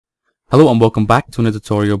Hello and welcome back to another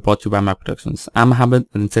tutorial brought to you by MAk Productions. I'm Muhammad,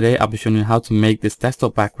 and today I'll be showing you how to make this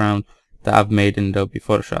desktop background that I've made in Adobe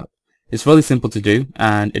Photoshop. It's really simple to do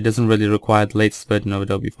and it doesn't really require the latest version of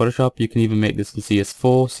Adobe Photoshop. You can even make this in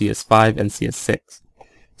CS4, CS5 and CS6.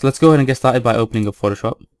 So let's go ahead and get started by opening up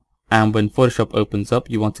Photoshop. And when Photoshop opens up,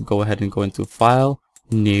 you want to go ahead and go into File,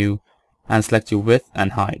 New, and select your width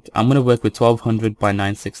and height. I'm going to work with 1200 by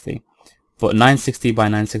 960, but 960 by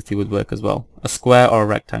 960 would work as well, a square or a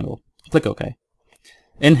rectangle. Click OK.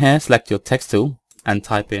 In here, select your text tool and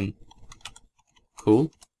type in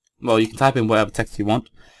cool. Well, you can type in whatever text you want,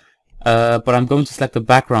 but I'm going to select the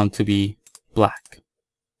background to be black.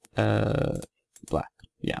 Black,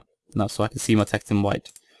 yeah. Now, so I can see my text in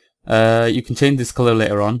white. You can change this color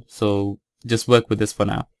later on, so just work with this for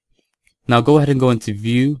now. Now, go ahead and go into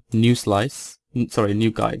View, New Slice. Sorry,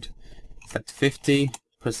 New Guide. Select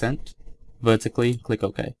 50% vertically. Click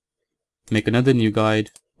OK. Make another new guide,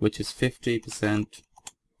 which is 50%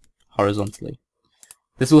 horizontally.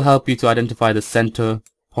 This will help you to identify the center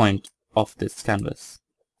point of this canvas.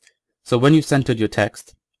 So when you've centered your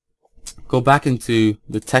text, go back into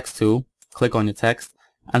the text tool, click on your text,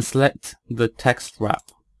 and select the text wrap.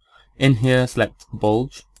 In here, select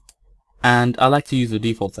bulge, and I like to use the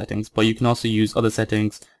default settings, but you can also use other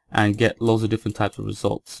settings and get loads of different types of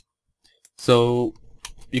results. So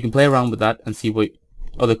you can play around with that and see what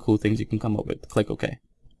other cool things you can come up with. Click OK.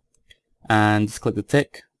 And just click the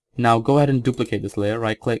tick. Now go ahead and duplicate this layer,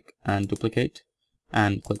 right click and duplicate,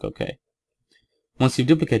 and click OK. Once you've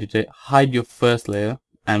duplicated it, hide your first layer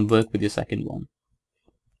and work with your second one.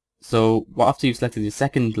 So after you've selected your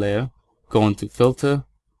second layer, go into Filter,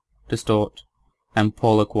 Distort, and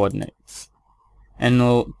Polar Coordinates. And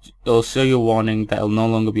it'll show you a warning that it'll no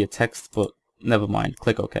longer be a text, but never mind,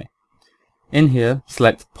 click OK. In here,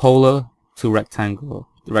 select Polar to Rectangular,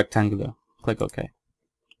 click OK.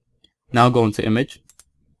 Now go into Image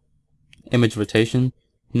Rotation,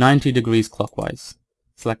 90 degrees clockwise.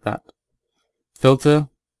 Select that. Filter,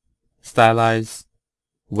 Stylize,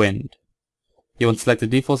 Wind. You want to select the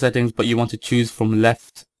default settings, but you want to choose from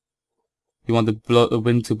left. You want the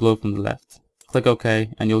wind to blow from the left. Click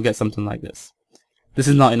OK, and you'll get something like this. This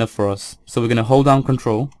is not enough for us, so we're going to hold down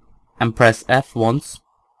Control and press F once,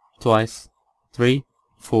 twice, 3,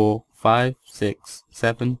 4, 5, 6,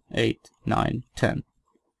 7, 8, 9, 10.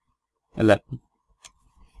 11,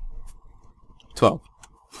 12.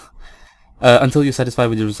 Until you're satisfied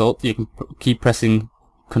with the result, you can keep pressing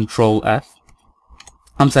Control F.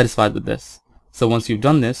 I'm satisfied with this. So once you've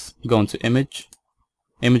done this, go into Image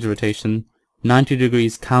Rotation, 90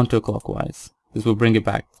 degrees counterclockwise. This will bring it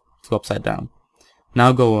back to upside down.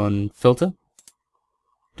 Now go on Filter,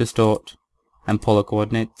 Distort, and Polar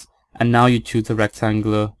Coordinates. And now you choose the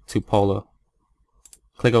rectangular to polar.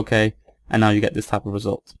 Click OK, and now you get this type of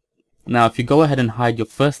result. Now if you go ahead and hide your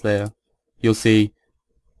first layer, you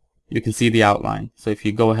can see the outline. So if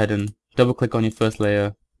you go ahead and double click on your first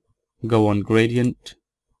layer, go on Gradient,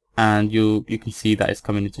 and you can see that it's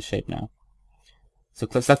coming into shape now. So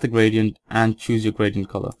select the gradient and choose your gradient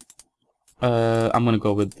color. I'm going to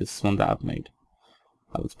go with this one that I've made.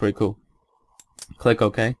 That looks pretty cool. Click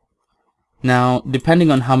OK. Now depending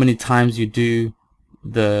on how many times you do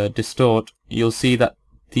the distort, you'll see that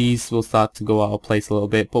these will start to go out of place a little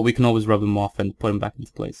bit, but we can always rub them off and put them back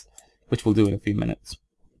into place, which we'll do in a few minutes.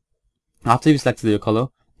 After you've selected your color,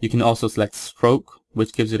 you can also select stroke,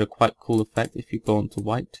 which gives it a quite cool effect if you go into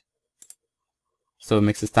white. So it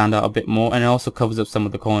makes it stand out a bit more, and it also covers up some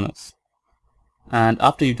of the corners. And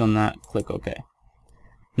after you've done that, click OK.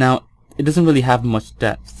 Now, it doesn't really have much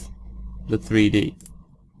depth, the 3D.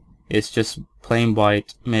 It's just plain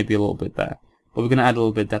white, maybe a little bit there. But we're going to add a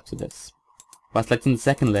little bit of depth to this. By selecting the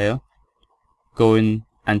second layer, go in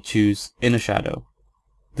and choose Inner Shadow.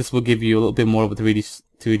 This will give you a little bit more of a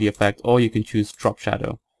 3D effect, or you can choose Drop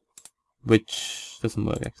Shadow, which doesn't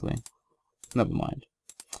work actually. Never mind.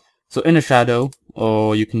 So Inner Shadow,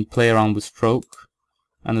 or you can play around with stroke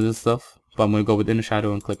and other stuff, but I'm going to go with Inner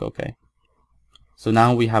Shadow and click OK. So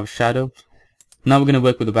now we have shadow. Now we're going to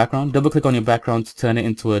work with the background. Double click on your background to turn it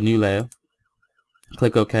into a new layer.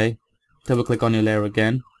 Click OK. Double click on your layer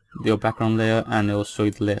again, your background layer, and it will show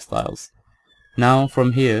you the layer styles. Now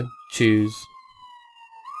from here, choose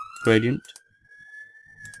Gradient,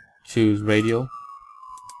 choose Radial,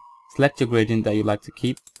 select your gradient that you like to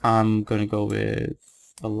keep. I'm going to go with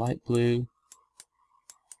a light blue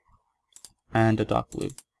and a dark blue.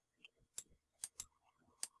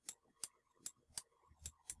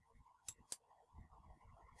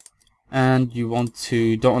 And you want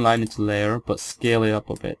to, don't align it to layer, but scale it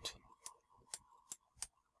up a bit.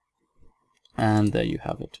 And there you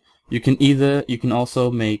have it. You can also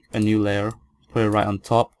make a new layer, put it right on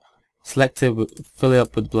top, select it, fill it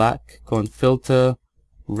up with black, go and filter,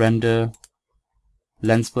 render,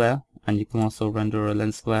 lens flare, and you can also render a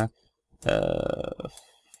lens flare.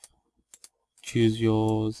 Choose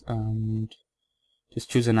yours and just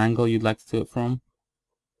choose an angle you'd like to do it from.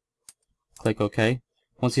 Click OK.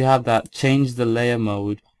 Once you have that, change the layer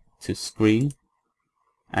mode to screen,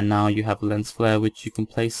 and now you have a lens flare which you can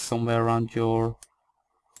place somewhere around your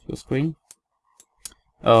screen,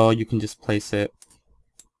 or you can just place it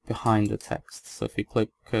behind the text. So if you click,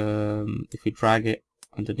 if you drag it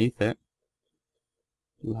underneath it,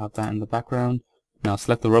 you'll have that in the background. Now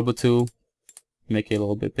select the rubber tool, make it a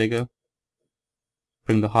little bit bigger,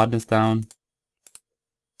 bring the hardness down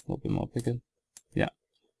a little bit more bigger, yeah,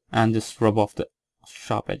 and just rub off the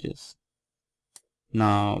sharp edges.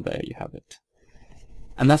 Now there you have it.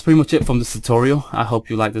 And that's pretty much it from this tutorial. I hope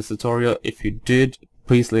you liked this tutorial. If you did,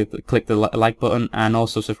 please click the like button and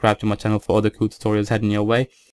also subscribe to my channel for other cool tutorials heading your way.